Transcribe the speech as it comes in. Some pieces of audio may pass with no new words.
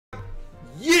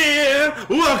Yeah!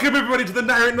 Welcome everybody to the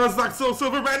Nirate Nuzlocke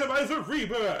SoulSilver Randomizer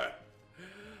Rebirth!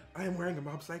 I am wearing a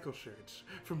Mob Psycho shirt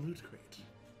from Loot Crate.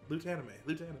 Loot Anime.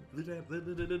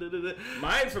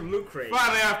 Mine's from Loot Crate.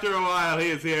 Finally, after a while, he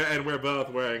is here, and we're both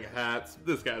wearing hats.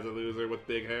 This guy's a loser with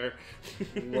big hair.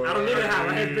 I don't need a hat,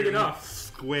 my hair's big enough.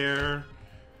 Square.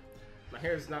 My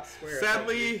hair is not square.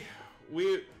 Sadly, I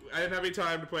didn't have any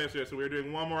time to play yesterday, so we're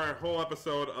doing one more whole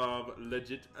episode of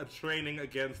legit training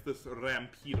against this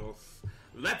Rampidos.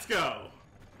 Let's go!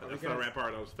 That's not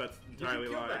Rampardos, that's entirely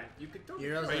lying. You could kill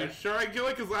Are that. you sure I can kill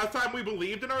it? Because last time we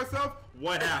believed in ourselves,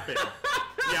 what happened?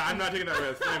 Yeah, I'm not taking that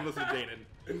risk. I'm listening to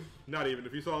Danon. Not even.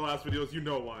 If you saw the last videos, you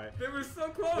know why. They were so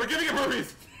close! We're giving him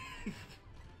herpes!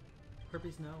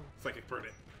 Herpes no. Psychic burn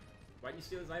it. Why'd you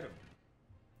steal his item?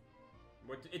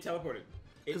 It teleported.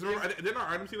 Because remember, didn't our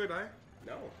item sealer die?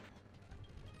 No.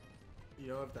 You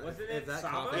know if that Wasn't if it that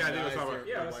Saba? conflict Yeah, I think it was dies, Saba. your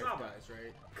Yeah, it was wife Saba. dies,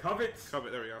 right? Covet.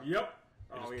 Covet, there we go. Yep.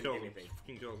 He Oh, we just didn't kills get him. anything.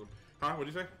 Fucking kills him. Huh?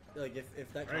 What'd you say? Like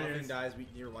if that Right, conflict yes. dies,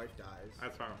 your wife dies.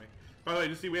 That's fine with me. By the way,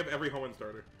 you see, we have every Hoenn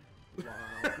starter. Wow.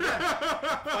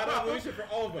 Final evolution for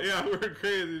all of them. Yeah, we're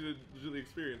crazy to really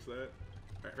experience that.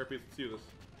 Alright, herpes, let's do this.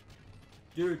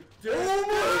 Dude. Oh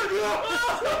my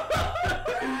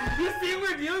god! You see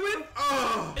what we're dealing with?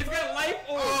 Oh! It's got life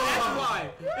orb. Oh. That's why.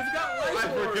 It's got life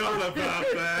I orb. forgot about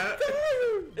that.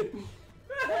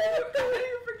 How do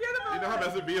you forget about You know how that?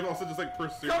 best it'd be if also just like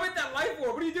pursue. Comment that life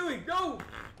orb. What are you doing? Go.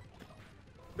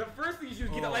 The first thing you should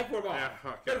do is get that life orb off. Yeah,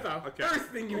 okay. Get us out. Okay. First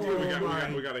thing you Oh do.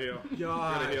 We gotta heal.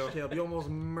 Gosh, heal. Caleb, you almost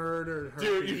murdered her.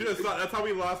 Dude, you should have saw. That's how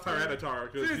we lost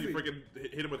Tyranitar, because he Seriously. freaking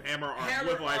hit him with hammer arm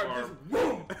Hammer with life arm,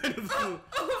 arm. just boom.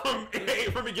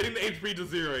 from beginning the HP to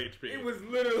 0 HP. It was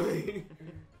literally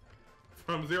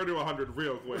From 0 to 100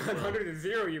 real quick. bro. 100 to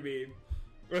 0. You mean?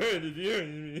 Did you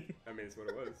mean? I mean, it's what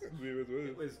it was. It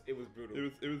was brutal.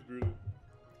 It was brutal.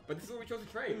 But this is what we chose to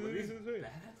train. With This these is it.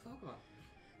 badass Pokemon.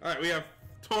 Alright, we have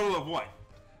total of what?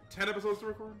 10 episodes to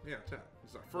record? Yeah, 10.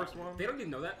 This is our first one. They don't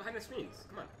even know that behind the screens.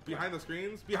 Come on. Behind the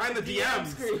screens? Behind the DM DMs!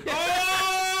 screen.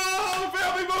 Oh!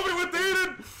 Family moment with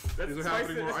Danon! That's These are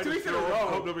happening more. I just in a row.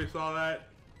 hope nobody saw that.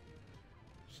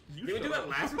 You Did we do shut that up.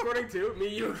 last recording too? Me,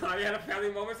 you, and Claudia had a family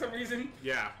moment for some reason.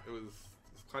 Yeah, it was.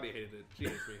 Claudia hated it. She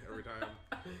hates me every time.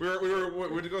 We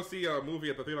were to go see a movie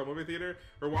at the movie theater.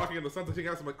 We're walking in the sun's hitting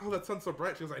us. I'm like, oh, that sun's so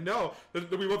bright. She goes, I know. Then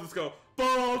we both just go,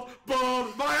 bald,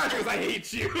 my eye. She goes, I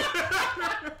hate you.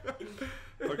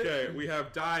 Okay, we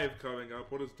have Dive coming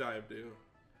up. What does Dive do?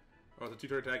 Oh, it's a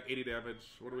 2-turn attack, 80 damage.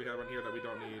 What do we have on here that we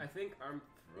don't need? I think I'm.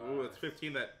 Oh, it's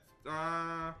 15. That.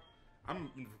 I'm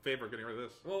in favor of getting rid of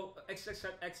this. Well,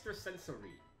 extra sensory.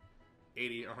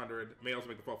 80, 100. Males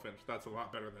make the full finish. That's a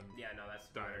lot better than. Yeah, no, that's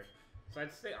Dive. better. So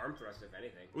I'd say arm thrust if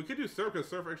anything. We could do Surf because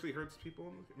Surf actually hurts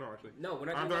people. No, actually. No, we're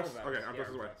not Arm doing thrust? all of that. Okay, arm thrust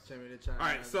is arm right. thrust. Send me to China.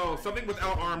 Alright, so something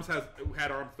without arms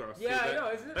had arm thrust. Yeah, so I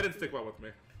know, isn't it? That didn't stick well with me.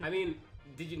 I mean,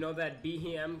 did you know that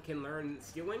BHM can learn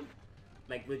Stealing?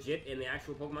 Like legit in the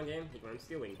actual Pokemon game, he can learn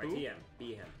Stealing by Who? TM.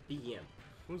 BHM.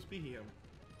 Who's Behem?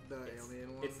 The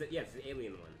alien one. It's the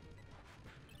alien one.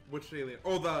 Which alien?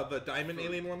 Oh, the diamond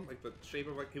alien one? Like the shape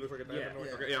of like, he looks like a diamond? Yeah.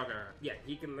 Yeah. Okay, yeah, okay. Yeah,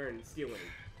 he can learn Stealing.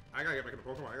 I gotta get back into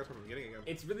Pokemon. I gotta start from the beginning again.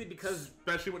 It's really because.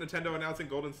 Especially with Nintendo announcing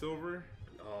Gold and Silver.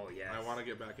 Oh yes. I want to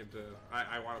get back into.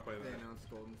 I want to play They that. announced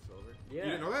gold and silver. Yeah.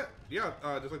 You didn't know that? Yeah,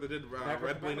 just like they did Backwards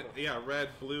red, blue, compatible. yeah, red,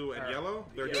 blue, and yellow.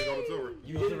 They're Yeah. doing Gold and Silver.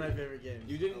 You Those are didn't. my favorite games.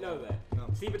 You didn't know that. No.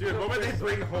 See, but Dude, the there's no moment they crystal.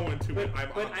 bring Hoenn to it,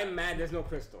 But on I'm that. mad. There's no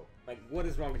crystal. Like, what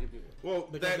is wrong with you people? Well,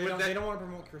 Because they don't want to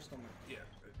promote Crystal Man. Yeah.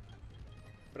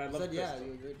 But I I love said, yeah, crystal.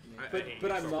 you agreed with me. But- hate but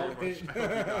you I so love very it. much. I hope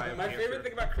you die of My cancer. favorite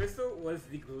thing about Crystal was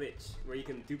the glitch where you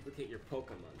can duplicate your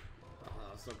Pokemon.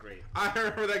 Oh, so great. I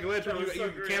remember that glitch That when was you so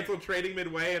great. canceled trading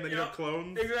midway and then you Yep. have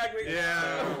clones. Exactly.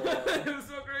 Yeah. It was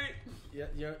so great. Yeah,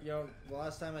 the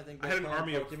last time I think I had an Pokemon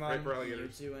army of Viper Pokemon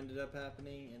alligators. Mewtwo ended up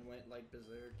happening and went like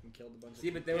berserk and killed a bunch See,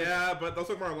 of but people. there was, Yeah, but those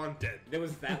Pokemon are long dead. there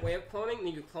was that way of cloning, and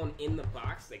you could clone in the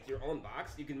box, like your own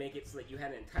box. You can make it so that you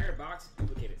had an entire box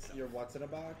duplicate itself. Your what's in a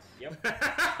box? Yep.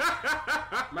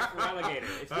 I Micro alligator.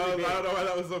 It's don't really big. know why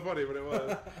that was so funny, but it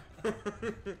was.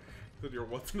 Said your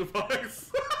what's in the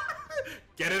box?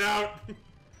 Get it out!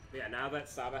 Yeah, now that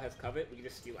Saba has Covet, we can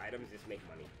just steal items and just make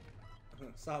money.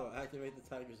 Saba, activate the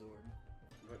Tiger Sword.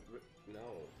 But no.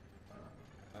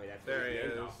 I mean, that's There what he it's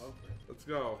named is. off of. Let's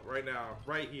go. Right now.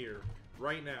 Right here.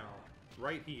 Right now.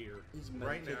 Right here. He's Right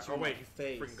now. meditating Oh, on wait. my He's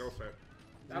face. freaking Ghost type.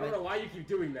 I don't know why you keep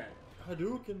doing that.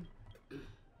 Hadouken.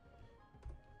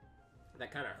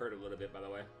 That kind of hurt a little bit, by the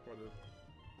way. What is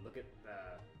Look at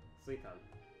Sleeton.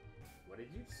 What did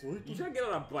you? Sweet. You trying to get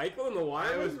on a bike in the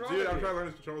wild? I was, What's wrong dude, with I'm you? trying to learn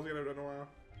his controls again. I've done in a while.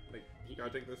 Like, Gotta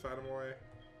take this item away.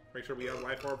 Make sure we have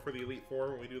Life Orb for the Elite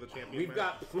Four when we do the champion we've match.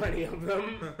 got plenty of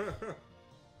them.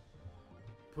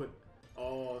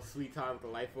 sweet time with the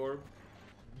life orb.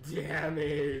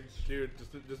 Damage. Dude,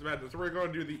 just imagine. So we're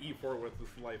going to do the E4 with this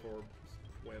life orb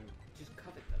win. Just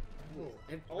covet them.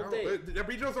 And all No, day. the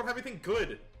Beachos don't have anything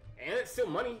good. And it's still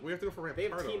money. We have to go for They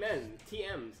have Rampardos. Team N.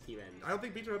 TM's Team N. I don't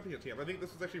think Beachos have TM. I think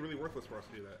this is actually really worthless for us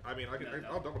to do that. I mean, No.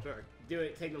 I'll double check. Do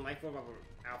it. Taking the life orb off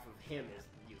of him is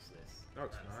useless. No,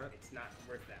 it's not. It's not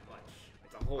worth that much.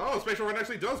 It's a whole. Oh, Spatial Run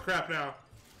actually does crap now.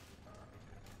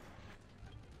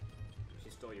 She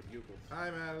stole your bugles. Hi,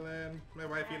 Madeline. My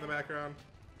wifey in the background.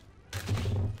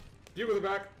 Bugles are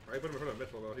back. I put him in front of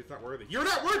Mitchell, though. He's not worthy. You're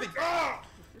not worthy! Ah!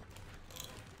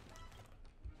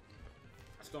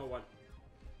 I stole one.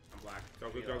 I'm black. Go,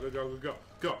 go, go, go, go, go,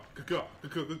 go, go, go, go,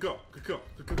 go, go, go, go, go, go,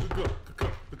 go,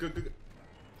 go, go, go.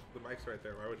 The mic's right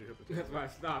there. Why would you hit the That's why I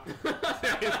stopped.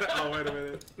 Oh, wait a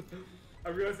minute. I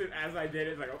realized it as I did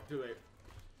it. It's like, oh, too late.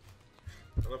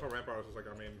 I love how Rampardos is like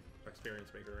our main experience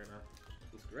maker right now.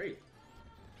 It's great.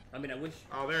 I mean, I wish.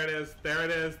 Oh, there it is. There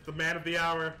it is. The man of the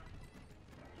hour.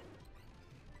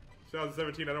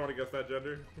 2017, I don't want to guess that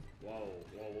gender. Whoa,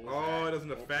 whoa, what was Oh, that? it doesn't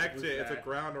What affect was it. It's a that?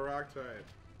 ground or rock type.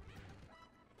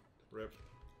 Rip.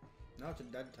 Now it's a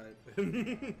dead type.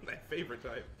 My favorite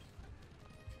type.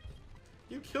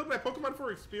 You killed my Pokemon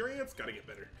for experience? Gotta get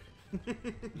better. You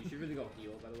should really go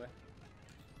heal, by the way.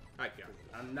 I got this.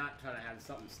 I'm not trying to have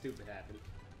something stupid happen.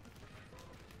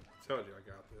 Told you I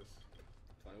got this.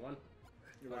 21.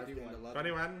 Your wife gained 11.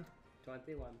 21.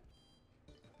 21.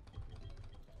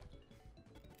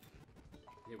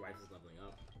 Your wife is leveling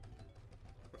up.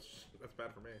 That's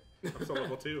bad for me. I'm still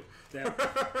level 2. Damn.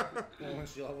 Well, when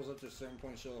she levels up to a certain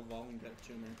point, she'll evolve and get a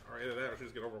tumor. Or either that or she'll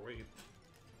just get overweight.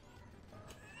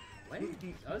 When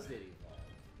does it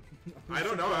evolve? I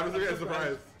don't know. I was really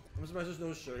surprised. I'm surprised there's no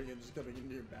Shuriken just coming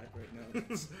into your back right now.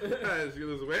 She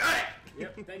loses weight. Ah!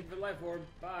 Yep, thank you for the life orb.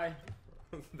 Bye.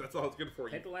 That's all it's good for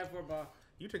you. Take the life orb off.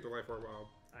 You take the life for a while.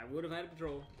 I would have had a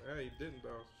patrol. Yeah, you didn't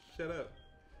though. Shut up.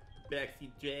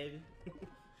 Backseat driver.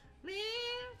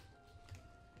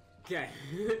 Okay.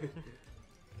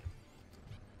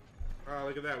 Oh,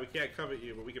 look at that. We can't covet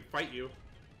you, but we can fight you.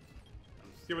 I'm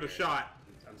Give it a scared. shot.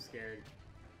 I'm scared.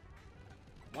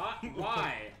 Why?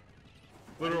 Why?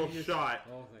 Literal you just- shot.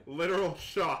 Oh, thank- Literal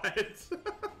shot.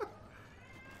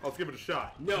 Let's give it a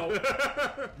shot. No.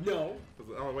 No.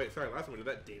 Oh, wait. Sorry. Last time we did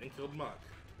that, Dana killed Muck.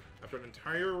 After an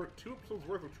entire 2 episodes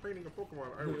worth of training a Pokemon,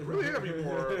 I was really happy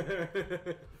for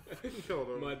him. Killed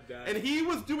him. Mud died. And he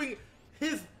was doing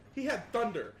his... He had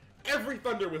thunder. Every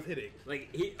thunder was hitting. Like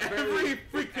he Every his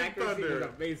freaking accuracy was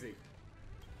thunder. amazing.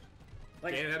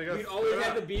 Like Dan had to go we always split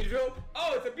had up. the Beedrill.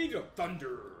 Oh, it's a Beedrill.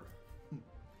 Thunder.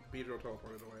 Beedrill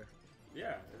teleported away.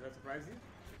 Yeah, does that surprise you?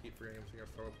 I keep forgetting he has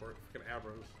teleport. Freaking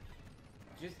Abros.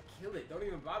 Just kill it. Don't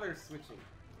even bother switching.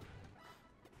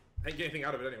 I didn't get anything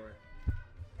out of it anyway.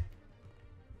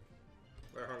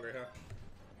 They're hungry, huh?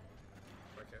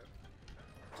 Okay.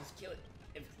 Just kill it.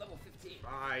 If it's level 15.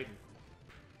 Fine.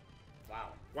 Wow.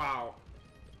 Wow.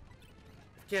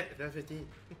 Get it. That's 15.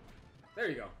 There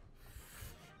you go.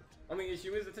 Only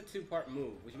issue is it's a 2-part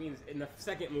move, which means in the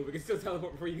second move it can still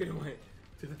teleport before you get away.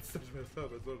 Dude, that's such messed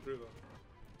up. That's so true,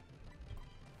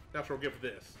 though. Natural gift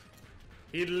this.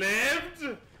 He lived!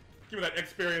 Give me that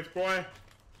experience, boy.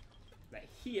 Like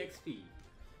he XP.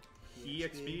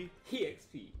 EXP? He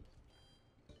XP.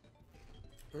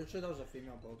 Pretty sure that was a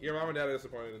female Pokemon. Your mom and dad are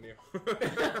disappointed in you.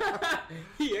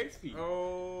 He XP.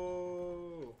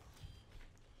 Oh.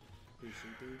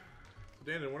 PCP.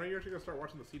 Daniel, when are you actually gonna start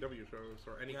watching the CW shows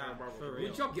or any kind of Marvel for shows? real.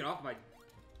 Would y'all get off my...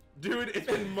 Dude, it's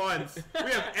been months.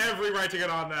 We have every right to get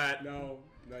on that. No,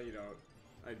 you don't.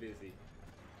 I'm busy.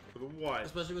 With what?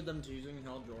 Especially with them teasing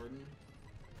Hal Jordan.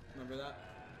 Remember that?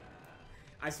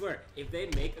 I swear, if they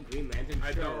make a Green Lantern show...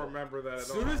 I don't remember that at as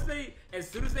all. soon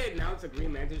as they announce a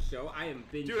Green Lantern show, I am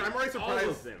binging Dude, I'm already all of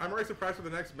surprised. them. I'm already surprised for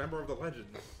the next member of the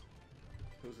Legends.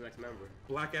 Who's the next member?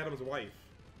 Black Adam's wife.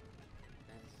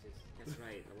 That's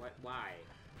right. Why?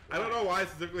 I don't know why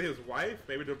specifically his wife.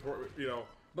 Maybe to,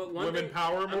 But one women thing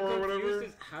power I'm more or whatever. confused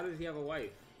is how does he have a wife?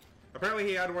 Apparently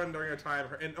he had one during a time.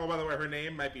 And oh, by the way, her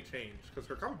name might be changed because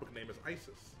her comic book name is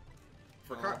Isis.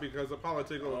 Because of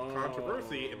political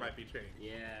controversy, it might be changed.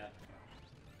 Yeah.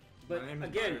 But My name is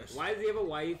again, Iris. why does he have a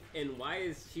wife and why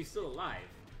is she still alive?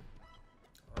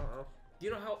 I don't know. Do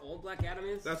you know how old Black Adam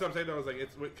is? That's what I'm saying though. Is like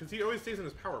it's because he always stays in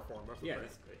his power form. That's the Yeah, thing.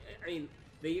 I mean,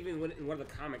 they even went in one of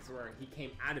the comics where he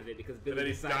came out of it because then Billy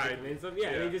he decided died. to convince him. Yeah,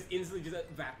 and Yeah. he just instantly just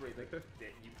evaporates. Like,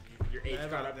 your age They have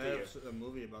caught up to you. a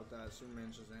movie about that,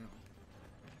 Superman Shazam.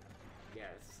 Yeah,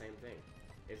 it's the same thing.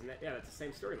 Isn't it? Yeah, that's the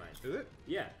same storyline. Is it?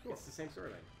 Yeah, Cool. it's the same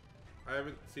storyline. I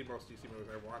haven't seen most DC movies.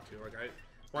 I want to. Like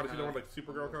Why did you know when like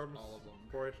Supergirl comes? All of them.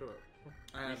 Boy, shut up.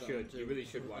 I have You them, should. too. You really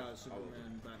should watch all of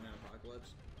Superman, Batman,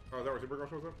 Apocalypse. Oh, is that where Supergirl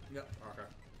shows up? Yep. Oh, okay.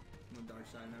 The Dark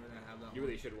Side and everything. I have that. You one.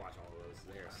 really should watch all of those.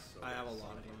 They're so. I have a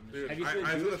lot of them. Dude, Have you I seen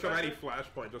seen the Nuzlocke? Shiny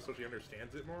Flashpoint just so she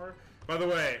understands it more. By the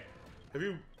way, have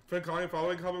you been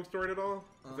following Comic Story at all?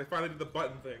 'Cause they finally did the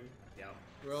button thing. Yeah.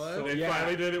 Really? So they yeah.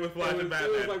 finally did it with Flash and Batman.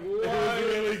 It was like, It what? was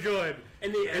really good.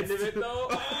 And the end of it though.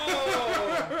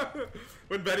 Oh!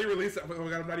 When Betty released it, I'm like, oh my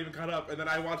god, I'm not even caught up. And then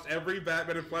I watched every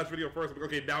Batman and Flash video first. I'm like,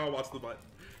 okay, now I'll watch the button.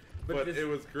 But this- it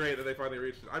was great that they finally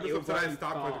reached it. I'm just It upset I wasn't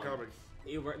stopped playing the fun. comics.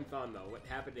 Everton Thawne though. What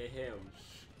happened to him?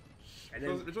 And It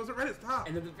then, wasn't Reddit, stop.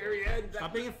 and at the very end.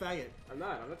 Stop being a faggot. I'm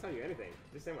not telling you anything.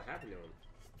 Just saying what happened to him.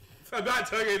 I'm not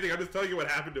telling you anything, I'm just telling you what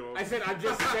happened to him. I said I'm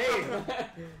just saying.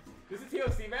 This is a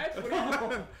TLC match. What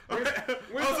are you?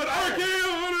 Where's the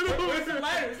RKO? Where's the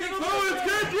ladder? Oh, it's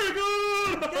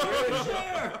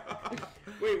Kendrick!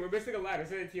 Wait, we're missing a ladder.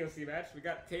 It's not a TLC match. We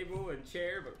got table and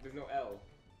chair, but there's no L.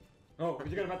 Oh, but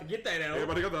you're about to get that L. Hey,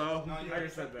 buddy, got the L. No, I already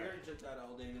said that. You already took that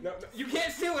L, Damon. No, you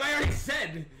can't say what I already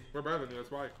said. We're better than you,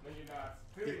 that's why. No, you're not.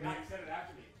 Clearly not. You said it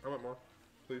after me. I want more,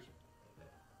 please. I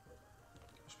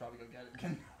should probably go get it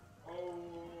again. Oh.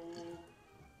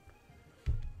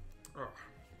 Oh.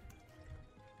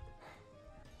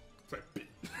 Sorry.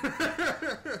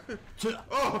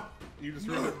 Oh! You just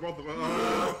ruined both of us.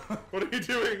 Oh. What are you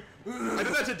doing? I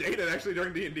did that to Dana actually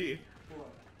during D&D.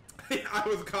 I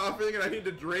was coughing and I needed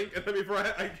to drink, and then before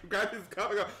I grabbed his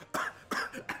cup, I go,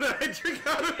 and then I drink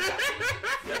out of it.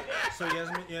 So you guys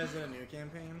did a new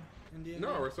campaign in D&D?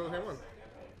 No, we're still the same one.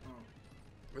 Oh.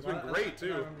 It's been great too. I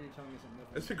remember you telling me something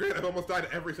different. It's been great. I've almost died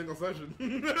every single session.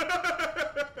 You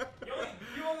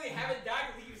only haven't died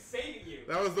because he was saving you.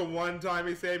 That was the one time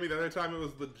he saved me. The other time it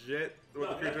was legit what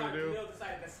the creature would do. Bill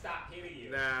decided to stop hitting you.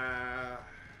 Nah.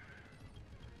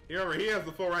 You remember, he has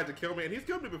the full right to kill me, and he's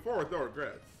killed me before with no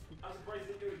regrets. I'm surprised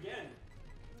he didn't do it again.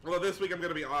 Well, this week I'm going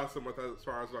to be awesome with as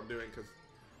far as what I'm doing, because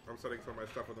I'm setting some of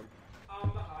my stuff with him. I'm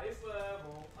the highest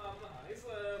level. I'm the highest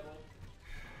level.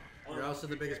 You're also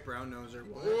the biggest brown noser.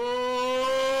 What? Whoa!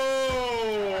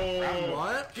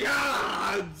 What?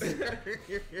 God!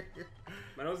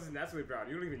 My nose is naturally brown.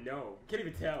 You don't even know. You can't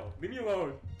even tell. Leave me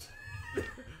alone.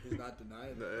 He's not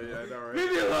denying it. Yeah, I know, right?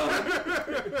 Leave me alone.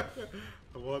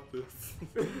 I want this.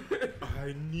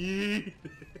 I need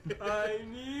it. I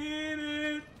need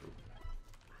it.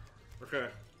 Okay.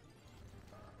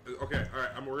 Okay,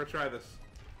 alright, we're gonna try this.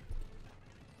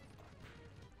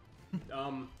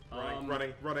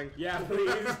 Running. Yeah,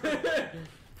 please.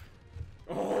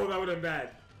 Oh, that would have been bad.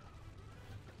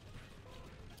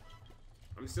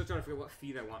 I'm still trying to figure out what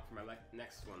feed I want for my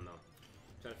next one, though.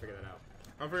 I'm trying to figure that out.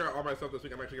 I'm figuring out all my stuff this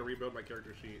week. I'm actually gonna rebuild my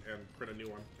character sheet and print a new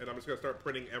one. And I'm just gonna start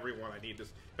printing every one I need.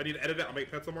 Just if I need to edit it, I'll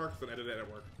make pencil marks and edit it at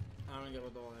work. I don't get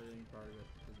what the whole editing part of it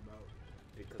is about.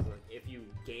 Because like, if you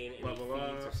gain any Level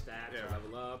feats or up, stats yeah. or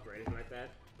level up or anything like that,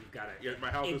 you've got to. Yeah, my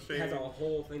health is It has a changed.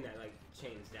 whole thing that like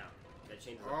chains down. That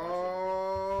changes.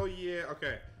 Oh yeah.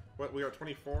 Okay. What we are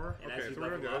 24. And Okay, as you so we're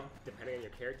level good. up, depending on your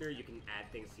character, you can add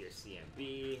things to your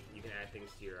CMB. You can add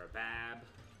things to your BAB.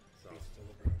 So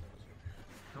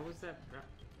how was that?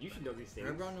 You should know these things.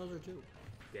 You're a brown noser too.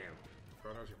 Damn.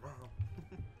 Brown knows your mom.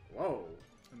 Whoa.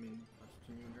 I mean, that's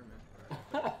between you and her,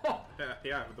 man.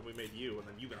 Yeah, but then we made you, and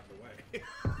then you got in the way.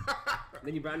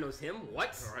 Then you brown nose him?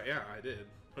 What? All right, yeah, I did.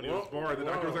 When he was born, the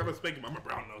doctor was like, I'm gonna spank him. I'm a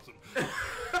brown nose him.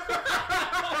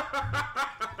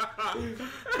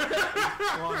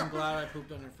 Well, I'm glad I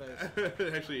pooped on your face.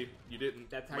 Actually, you didn't.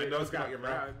 That's how my your nose nose got got your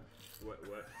brown. mouth.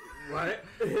 What?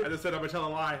 I just said I'm gonna tell a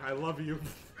lie. I love you.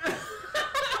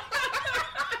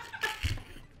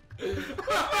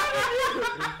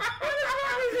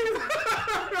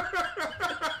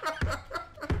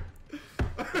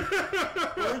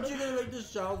 Weren't you gonna make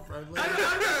this child friendly?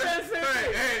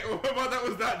 Hey, what about that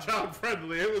was not child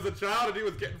friendly? It was a child and he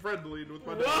was getting friendly with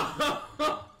my dad.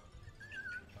 Whoa!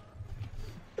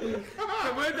 So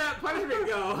where'd that punishment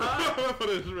go, huh?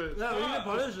 Punishment. Yeah, we need to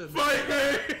punish him. Fight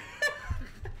me!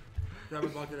 Grab a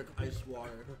bucket of ice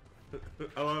water.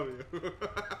 I love you.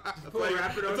 That's Pull a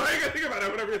rapper all you gotta think about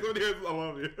it whenever someone hears I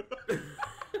love you. It's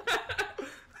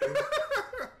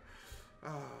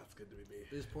good to be me.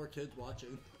 These poor kids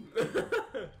watching.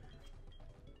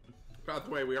 By the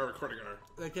way, we are recording our...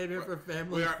 They came here for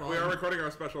family fun. We are recording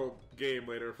our special game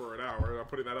later for an hour. I'm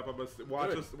putting that up.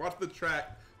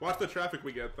 Watch the traffic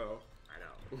we get, though. I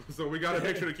know. So we gotta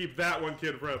make sure to keep that one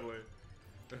kid friendly.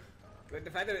 But the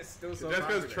fact that it's still so That's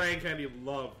because popular. Train Candy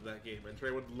loved that game, and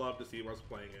Train would love to see us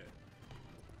playing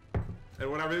it. And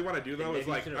what I really want to do though is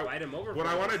like, what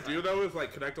I want to do though is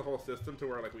like connect the whole system to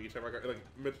where like we each have like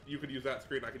you could use that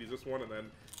screen, I could use this one, and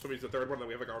then somebody use the third one, and then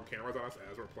we have like our cameras on us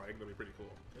as we're playing. That'd be pretty cool.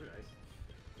 Very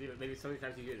nice. Maybe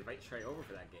sometimes you could invite Trey over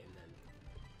for that game then.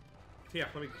 Yeah,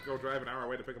 let me go drive an hour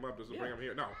away to pick him up just to bring him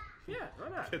here. No. Yeah, why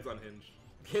not? Kids unhinged.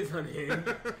 Kids unhinged.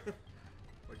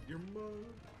 Like your mom.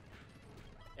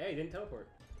 Hey, he didn't teleport.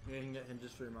 You can get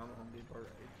hinges for your mom at Home Depot,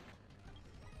 right?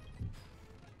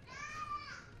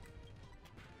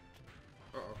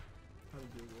 Uh-oh.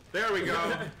 There we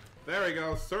go. There we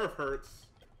go. Surf hurts.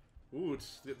 Ooh,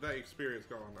 it's that experience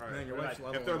going. All right. Man, your wife's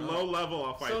If they're low level,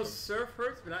 I'll fight them. So surf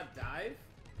hurts, but not dive?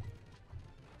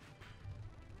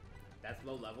 That's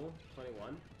low level?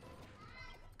 21?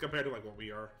 Compared to like what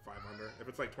we are, 500. If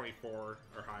it's like 24 or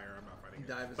higher, I'm not fighting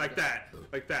Dive it. is Like that.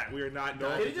 Like that. We are not.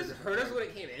 No. Did it just hurt us when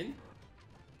it came in?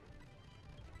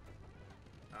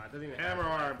 It doesn't even Hammer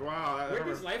armed. Wow. Where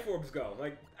does life orbs go?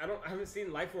 Like I haven't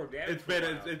seen life orb damage.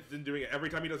 It's been doing it every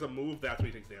time he does a move. That's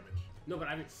when he takes damage. No, but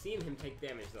I haven't seen him take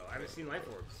damage though. I haven't seen life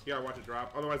orbs. You gotta watch it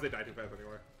drop. Otherwise, they die too fast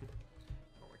anyway.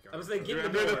 Oh my god. I was like,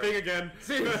 I'm doing the thing again.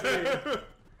 Seriously.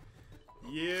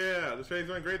 Yeah, this training's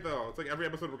going great though. It's like every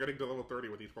episode we're getting to level 30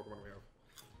 with each Pokemon we have.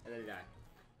 And then he died.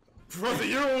 Was it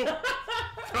you?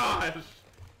 Gosh,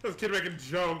 this kid making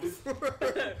jokes.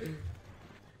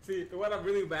 See, the one I'm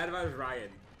really bad about is Ryan.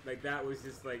 Like that was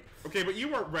just like. Okay, but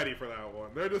you weren't ready for that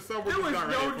one. There are just some we're There just was not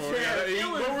no ready for. chance.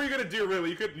 Yeah, what were you gonna do really?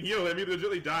 You couldn't heal him. He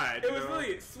legitimately died. It was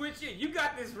literally switch it. You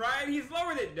got this, Ryan. He's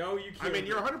lower than no. You can't. I mean,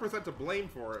 you're 100% to blame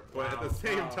for it, but at the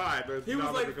same time, there's he was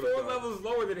not like much 4 levels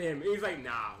lower than him. He's like,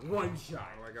 nah, one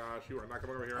shot. Oh my gosh, you are not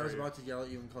coming over here. I was are you? about to yell at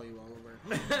you and call you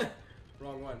Oliver.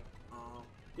 Wrong one. Oh.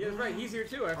 Yeah, that's right. He's here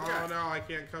too. I forgot. Oh no, I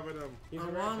can't covet him. He's I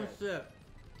a want rat it.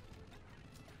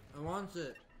 I want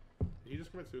it. Did he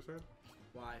just commit suicide?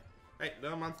 Why? Hey,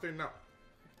 no monster, no.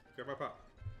 Get my pop.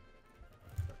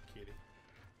 Oh, kitty.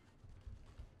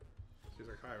 She's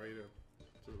like, hi, what are you doing?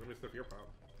 So let me sniff your pop.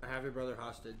 I have your brother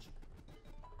hostage.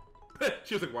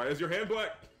 She was like, why is your hand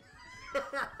black?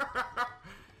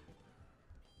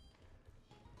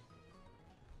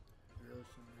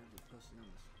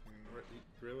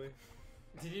 Really?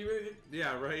 Did you really?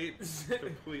 Yeah, right?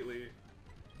 Completely.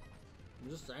 I'm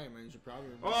just saying, man. You should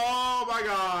probably. Oh my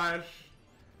gosh!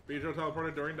 Beedrill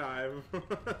teleported during dive. That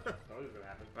was gonna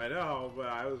happen. I know, but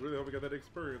I was really hoping to get that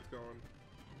experience going.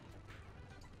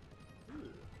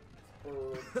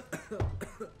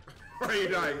 Why are you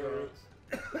dying, bro?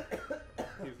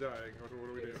 He's dying. What do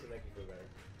we do? Make you feel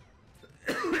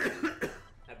better.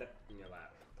 Have that in your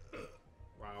lap.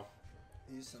 Wow.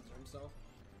 He censor himself.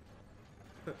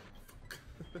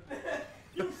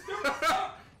 You stupid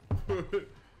fuck!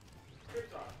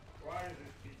 Krypton, why is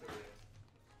this pizza red?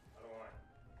 I don't want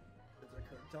it. Is it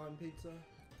Krypton pizza?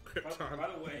 Krypton. By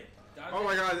the way, Oh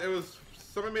my god, it was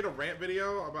someone made a rant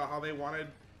video about how they wanted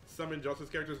some Injustice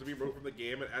characters to be removed from the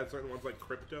game and add certain ones like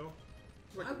Crypto.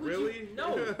 Like, why would really? You?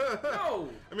 No, no.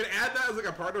 I mean, add that as like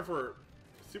a partner for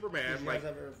Superman. Did you like,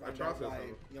 guys ever find out why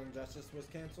Young Justice was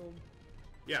canceled?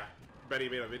 Yeah, Benny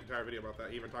made an entire video about that.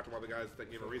 He even talked to one of the guys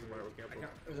that gave a reason why it was canceled.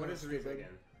 What is the reason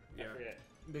again? Yeah. I forget.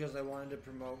 Because they wanted to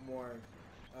promote more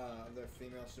their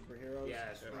female superheroes.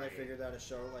 Yes, and right. they figured out a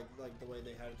show like the way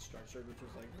they had it structured, which was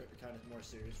like kind of more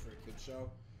serious for a kids show.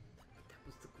 That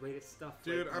was the greatest stuff.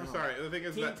 Dude, like, I'm sorry. The thing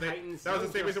is Teen that Titans, that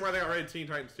was the same reason why they got rid of Teen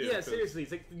Titans too. Yeah, seriously.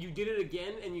 It's like you did it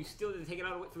again, and you still didn't take it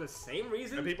out for the same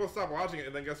reason. And people stopped watching it,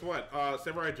 and then guess what?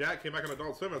 Samurai Jack came back on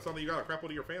Adult Swim, and suddenly you got a crap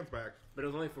load of your fans back. But it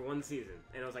was only for one season,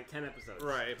 and it was like 10 episodes.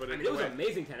 Right, but I mean, it was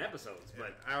amazing 10 episodes,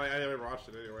 but I never watched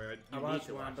it anyway. I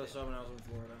watched one episode when I was in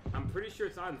Florida. I'm pretty sure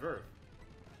it's on Verve.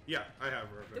 Yeah, I have.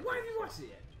 Then why have you watched it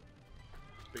yet?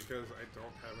 Because I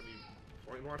don't have any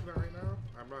point in watching that right now.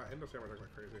 I'm not into Samurai Jack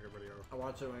like crazy like everybody else. I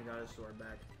watched it when he got his sword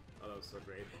back. Oh, that was so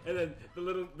great. And then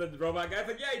the robot guy's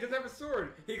like, yeah, he doesn't have a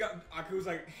sword. Aku's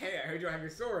like, hey, I heard you don't have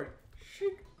your sword.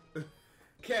 Shink.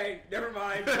 Okay, never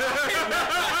mind.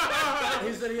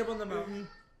 He's sitting up on the mountain,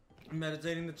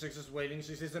 meditating. The chick's just waiting.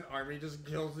 She sees an army, just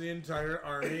kills the entire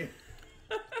army.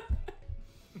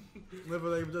 Live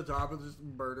with the top and just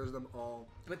murders them all.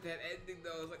 But that ending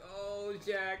though, was like, oh,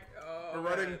 Jack. Oh, We're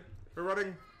running,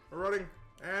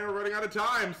 and we're running out of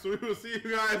time. So we will see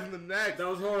you guys in the next. That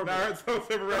was horrible. Nirate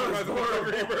SoulSilver Randomizer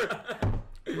Rebirth.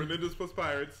 Where ninjas plus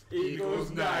pirates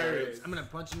equals Nirate. I'm gonna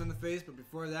punch him in the face, but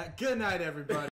before that, good night, everybody.